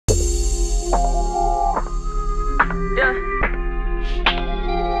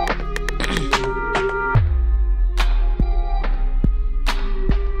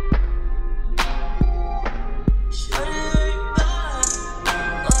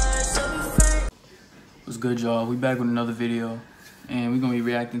good, y'all? We back with another video, and we're gonna be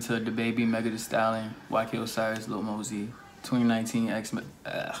reacting to DaBaby, Megan Thee Stallion, Osiris, Lil Mosey, 2019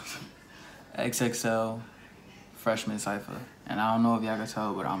 XXL freshman Cypher. And I don't know if y'all can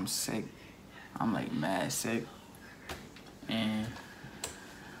tell, but I'm sick. I'm like mad sick, and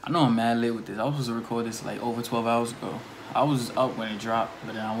I know I'm mad late with this. I was supposed to record this like over 12 hours ago. I was up when it dropped,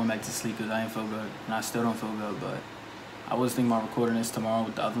 but then I went back to sleep because I didn't feel good, and I still don't feel good. But I was thinking about recording this tomorrow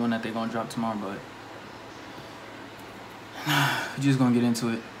with the other one that they're gonna drop tomorrow, but we're just gonna get into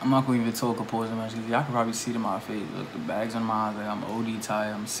it. I'm not gonna even talk or pause much because y'all can probably see it in my face. Look, the bags on my eyes, like I'm OD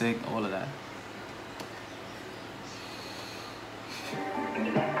tired, I'm sick, all of that.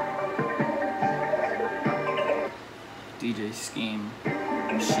 DJ Scheme.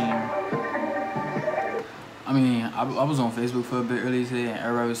 I mean, I was on Facebook for a bit earlier today, and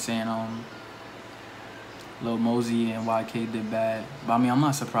everybody was saying Lil Mosey and YK did bad. But I mean, I'm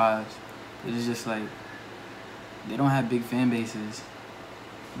not surprised. It's just like they don't have big fan bases,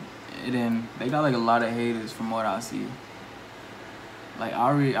 and then they got like a lot of haters from what I see. Like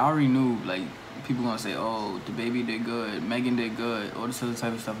I already knew like people gonna say, oh, DaBaby did good, Megan did good, all this other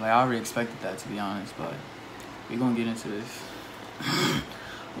type of stuff. Like I already expected that, to be honest. But we're gonna get into this. I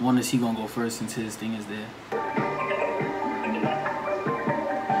wonder if he gonna go first since his thing is there. Goddamn,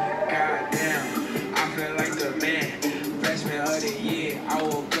 I feel like the man. Freshman of the year, I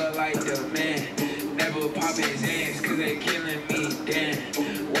woke up like the man. Never pop his hands, cause they killing me, damn.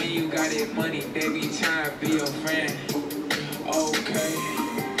 When you got it money, they be trying to be your friend. Okay,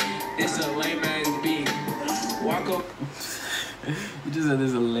 this a lame ass beat. Walk up. You just said this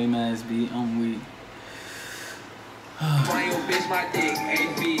is a lame ass beat. I'm weak. Find your bitch my dick,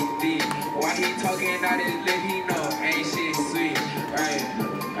 ain't feed. Why he talking out his lip, he know ain't shit sweet. Hey,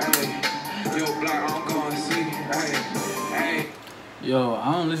 yo block, I'm going sweet. Hey. Yo,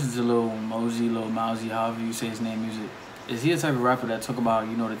 I don't listen to Lil Mosey, Lil Mousy, however you say his name, music. Is he a type of rapper that talk about,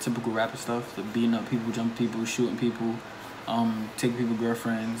 you know, the typical rapper stuff? The beating up people, jumping people, shooting people, taking people's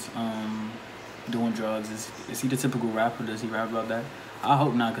girlfriends, doing drugs. Is he the typical rapper? Does he rap about that? I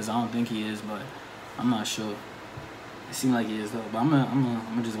hope not, because I don't think he is, but I'm not sure. It seems like he is though, but I'm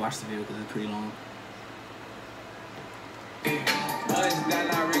gonna just watch the video because it's pretty long. That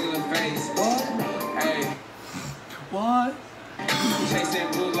not regular face. What? Hey. What? Chasing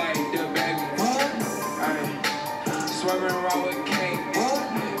blue like DaBaby. What? Hey. Swerving raw with cake.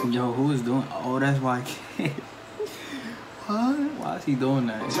 What? Yo, who is doing? Oh, that's YK. What? Why is he doing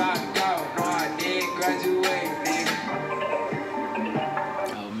that? Dropped out. No, I didn't graduate, nigga.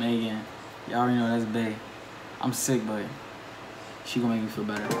 Oh, Megan. Y'all already know that's bae. I'm sick, but she gonna make me feel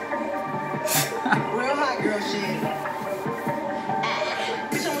better. Real hot girl shit.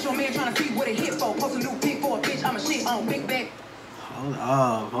 Bitch, I want your man trying to see what it hit for. Post a new pic for a bitch, I'm a shit on big back. Hold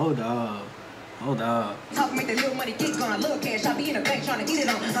up. Talk make that little money get gone. Look cash, I be in the bank trying to get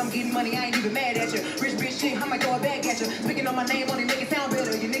it on. I'm getting money, I ain't even mad at you. Rich bitch shit, I might throw it back at you. Speaking on my name, only make it sound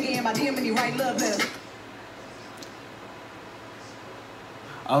better. Your nigga in my DM and he write love letters.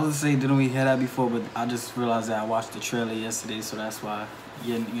 I was gonna say, didn't we hear that before? But I just realized that I watched the trailer yesterday, so that's why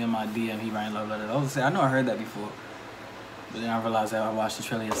in my DM he writing love letters. I was gonna say, I know I heard that before, but then I realized that I watched the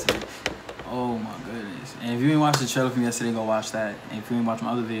trailer yesterday. Oh my goodness! And if you didn't watch the trailer from yesterday, go watch that. And if you didn't watch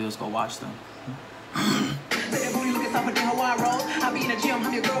my other videos, go watch them. I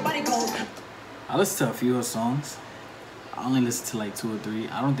listen to a few of her songs. I only listen to like 2 or 3.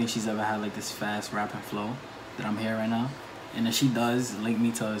 I don't think she's ever had like this fast rapping flow that I'm hearing right now. And if she does, link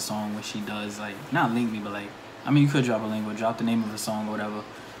me to a song where she does, like, not link me, but like, I mean, you could drop a link or drop the name of the song or whatever.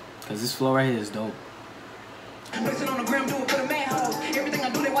 Because this flow right here is dope.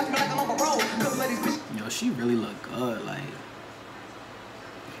 Yo, she really look good, like.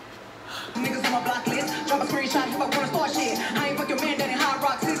 Niggas on my block list, drop a screenshot if I wanna start shit. I ain't fuck your man down in Hard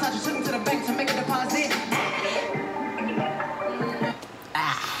Rock 6. I just took him to the bank to make a deposit.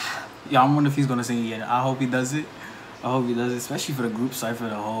 Yeah, I wonder if he's gonna sing again. I hope he does it. I hope he does it, especially for the group Cypher,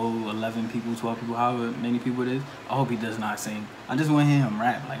 the whole 11 people, 12 people, however many people it is. I hope he does not sing. I just want to hear him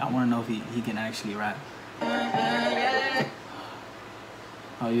rap. Like, I want to know if he can actually rap.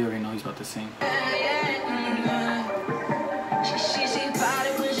 Oh, you already know he's about to sing.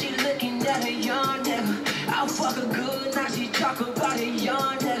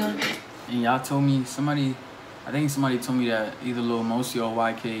 And y'all told me, I think somebody told me that either Lil Mosey or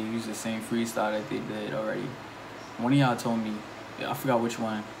YK used the same freestyle that they did already. One of y'all told me, I forgot which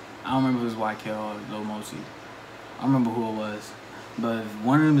one. I don't remember if it was YK or Lil Mosey. I don't remember who it was. But if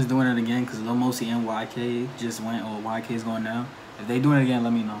one of them is doing it again, because Lil Mosey and YK just went, or YK is going now. If they doing it again,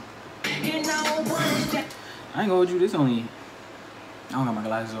 let me know. I ain't gonna hold you, this only I don't got my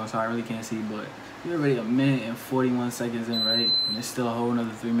glasses on, so I really can't see, but we're already a minute and 41 seconds in, right? And it's still a whole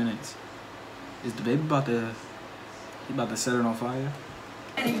another 3 minutes. Is DaBaby about to set it on fire?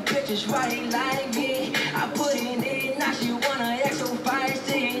 These bitches right like me. I put it in, now she wanna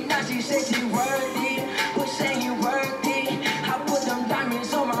XO5 now she says she worth it. Who say you worth it? I put them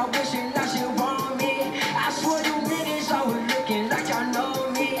diamonds on my wrist and now she want me. I swear you niggas always looking like y'all know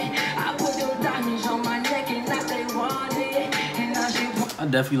me. I put them diamonds on my neck and now they want it. And now she want I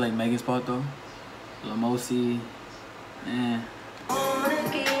definitely like Megan's part though. Mosey,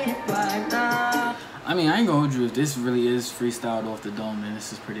 I mean, I ain't gonna hold you. If this really is freestyled off the dome, then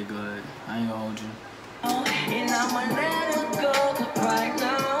this is pretty good. I ain't gonna hold you. and I'ma let her go right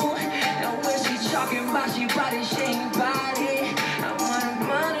now. And when she talking about she body, she ain't body. I wanna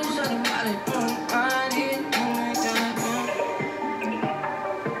money, so the money don't find it.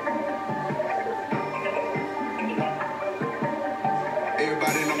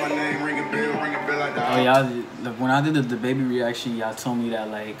 Everybody know my name, ring a bell like that. Oh y'all, look, when I did the DaBaby reaction, y'all told me that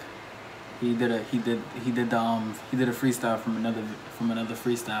like he did a freestyle from another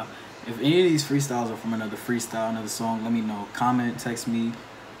freestyle. If any of these freestyles are from another freestyle, another song, let me know. Comment, text me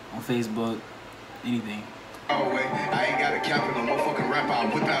on Facebook, anything. Oh wait, I ain't got a cap in no motherfucking rapper. I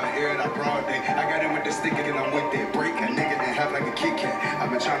whip out an air and I broad day. I got it with the stick and I'm with that break. A nigga that have like a Kit Kat. I've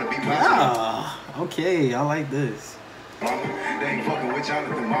been trying to be positive. Ah, okay, I like this. Mama, they ain't fucking with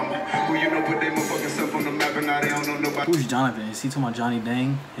Jonathan, mama. Who you know put their motherfucking self on the map and now they don't know nobody. Who's Jonathan? Is he talking about Johnny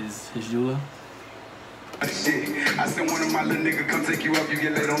Dang, his jeweler? Shit, I sent one of my little nigga come take you up, you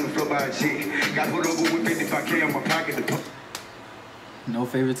get laid on the floor by a chick. Got put over with 55K in my pocket to put. No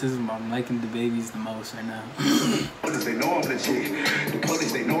favoritism, I'm liking DaBaby's the most right now. Police, they know I'm legit. The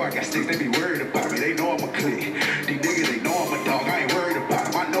police, they know I got sticks, they be worried about me, they know I'm a clique. These niggas, they know I'm a dog, I ain't worried about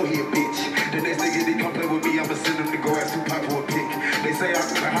him, I know he a bitch. The next nigga, they come play with me, I'ma send him to go ask Tupac for a pic. They say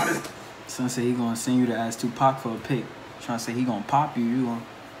I'm the hottest. Son say he gonna send you to ask Tupac for a pic. Trying to say he gonna pop you, you gonna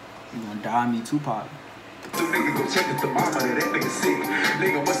die me Tupac. Two niggas go check the thermometer, that nigga sick.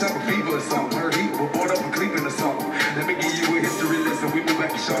 Nigga, what's up a fever or something? Heard he was born up in Cleveland or something. Let me give you a history lesson. We moved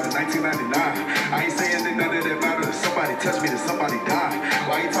back to Charlotte in 1999. I ain't saying that none of that matter. If somebody touch me, then somebody die.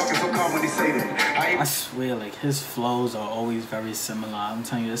 Why you talking so calm when he say that? I swear, like, his flows are always very similar. I'm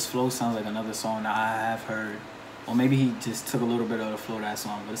telling you, this flow sounds like another song that I have heard. Or maybe he just took a little bit of the flow of that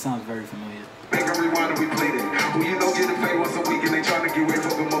song, but it sounds very familiar. Make a rewind and we played it. Who you know get a fade once a week and they trying to get away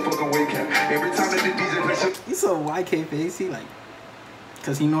from the motherfucking wake cap. Every time that the DJ play shit. He's so YK face, he like,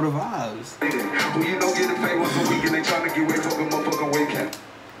 cause he know the vibes. Who you know get a fade once a week and they trying to get away from the motherfucking wake cap.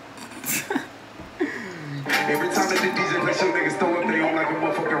 Every time that the DJ play shit, niggas throw up they own like a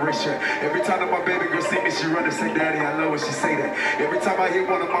motherfucking racetrack. Every time that my baby girl see me, she run and say, Daddy, I love when she say that. Every time I hear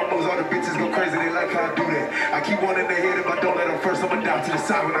one of my moves, all the bitches go crazy, they like how I do that. I keep one in their head, if I don't let them first, I'ma down to the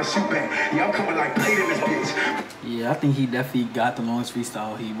side when I shoot back. Yeah, I'm coming like blade in this bitch. Yeah, I think he definitely got the longest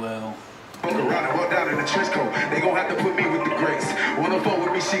freestyle, he will. Walk around and walk down in the trench coat. They gon' have to put me with the grace. Wanna fuck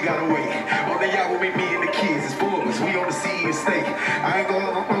with me, she gotta wait. On the yacht with me and the kids. It's 4 of us, we on the sea and steak. I ain't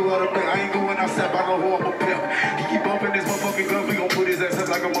going outside, but I know who I'm a pimp. He keep bumping this motherfucking gun, we gon' put his ass up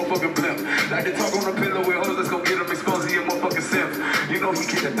like a motherfucking blimp. Like to talk on the pillow with hoes, let's go get him exposed, he a motherfucking simp. You know he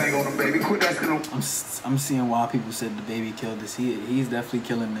kicked that thing on him, baby. Quit asking him. I'm seeing why people said DaBaby killed this. He's definitely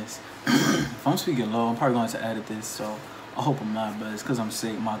killing this. If I'm speaking low, I'm probably going to edit this, so I hope I'm not, but it's because I'm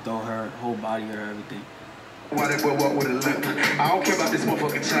sick. My throat hurt, whole body hurt, everything. Why that boy walk with a limp? I don't care about this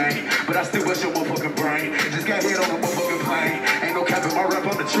motherfucking chain, but I still bust your motherfucking brain. Just got hit on a motherfucking plane. Ain't no capping my rap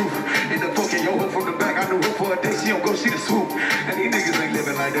on the truth. In the fucking yo hook from the back, I knew her for a day. She don't go, she the swoop. And these niggas ain't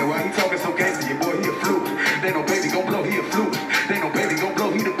living like that. Why he talking so gangster? Your boy, he a fluke. They no baby gon' blow, he a fluke. They no baby gon'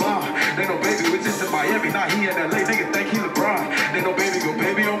 blow, he the bomb. They no baby was just in Miami, now he in LA. Nigga think he LeBron. They no baby go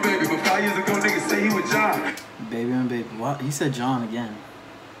baby on baby, but 5 years ago niggas say he was John. Baby on baby. What? He said John again.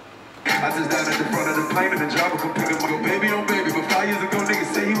 I just down at the front of the plane and the driver come pick up my baby on baby. But 5 years ago,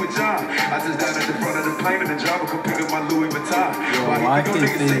 niggas say he was John. I just down at the front of the plane and the driver come pick up my Louis Vuitton.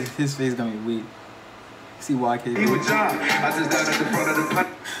 YK face, his face gonna be weak. See YK. He was John. I just down at the front of the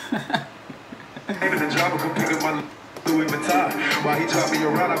plane and the driver come pick up my Louis Vuitton. While he drive me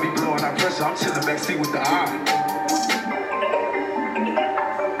around, I be blowing out pressure. I'm chilling backseat with the eye.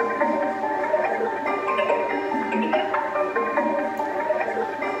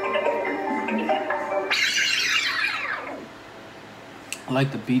 I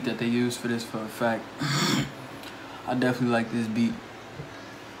like the beat that they use for this for a fact. I definitely like this beat.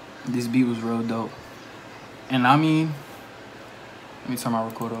 This beat was real dope. And I mean, let me turn my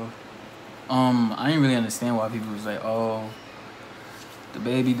record off. I didn't really understand why people was like, oh,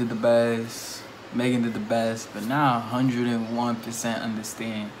 DaBaby did the best. Megan did the best, but now 101%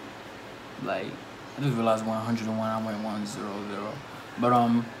 understand. Like, I just realized 101, I went 100. But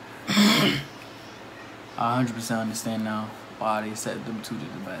I 100% understand now why they said them two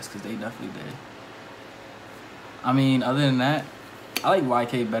did the best, because they definitely did. I mean, other than that, I like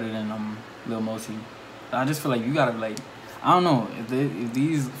YK better than Lil Mosey. I just feel like you gotta, like, I don't know, if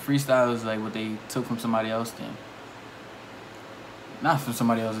these freestyles like what they took from somebody else, then not from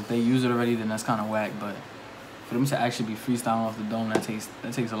somebody else, if they use it already, then that's kind of whack. But for them to actually be freestyling off the dome, that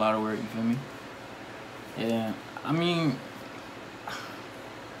takes a lot of work. You feel me? Yeah, I mean,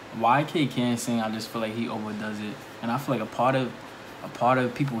 YK can sing. I just feel like he overdoes it, and I feel like a part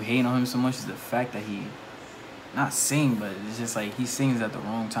of people hating on him so much is the fact that he not sing, but it's just like he sings at the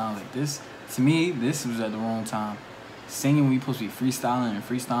wrong time. Like this, to me, this was at the wrong time. Singing when we supposed to be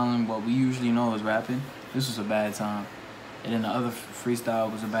freestyling what we usually know is rapping. This was a bad time. And then the other freestyle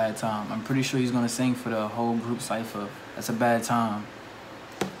was a bad time. I'm pretty sure he's gonna sing for the whole group Cypher. That's a bad time.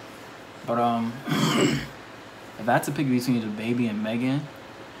 But if I had to pick between DaBaby and Megan,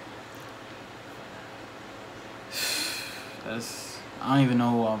 I don't even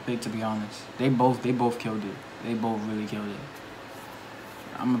know who I'll pick, to be honest. They both killed it. They both really killed it.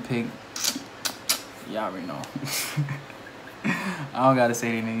 I'm gonna pick. Y'all already know. I don't gotta say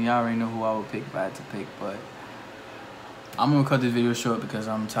anything. Y'all already know who I would pick if I had to pick, but I'm gonna cut this video short because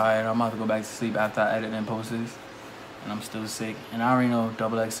I'm tired. I'm about to go back to sleep after I edit and post this, and I'm still sick. And I already know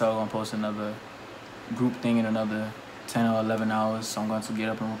XXL gonna post another group thing in another 10 or 11 hours, so I'm going to get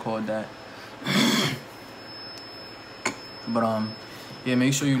up and record that. But yeah,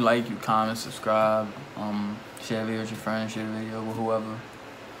 make sure you like, you comment, subscribe, share the video with your friends, share the video with whoever.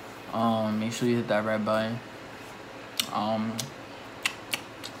 Make sure you hit that red button.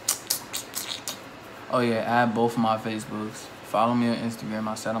 Oh yeah, add both of my Facebooks. Follow me on Instagram.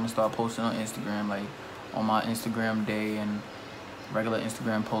 I said I'm gonna start posting on Instagram, like on my Instagram day and regular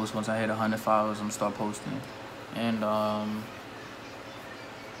Instagram posts. Once I hit 100 followers, I'm gonna start posting. And I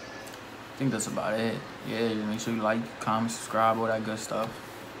think that's about it. Yeah, make sure you like, comment, subscribe, all that good stuff.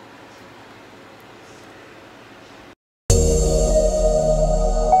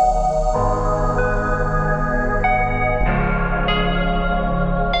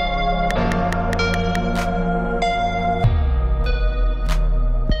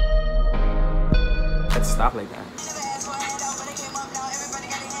 Stop like that.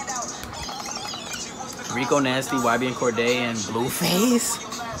 Rico Nasty, YB and Corday, and Blueface.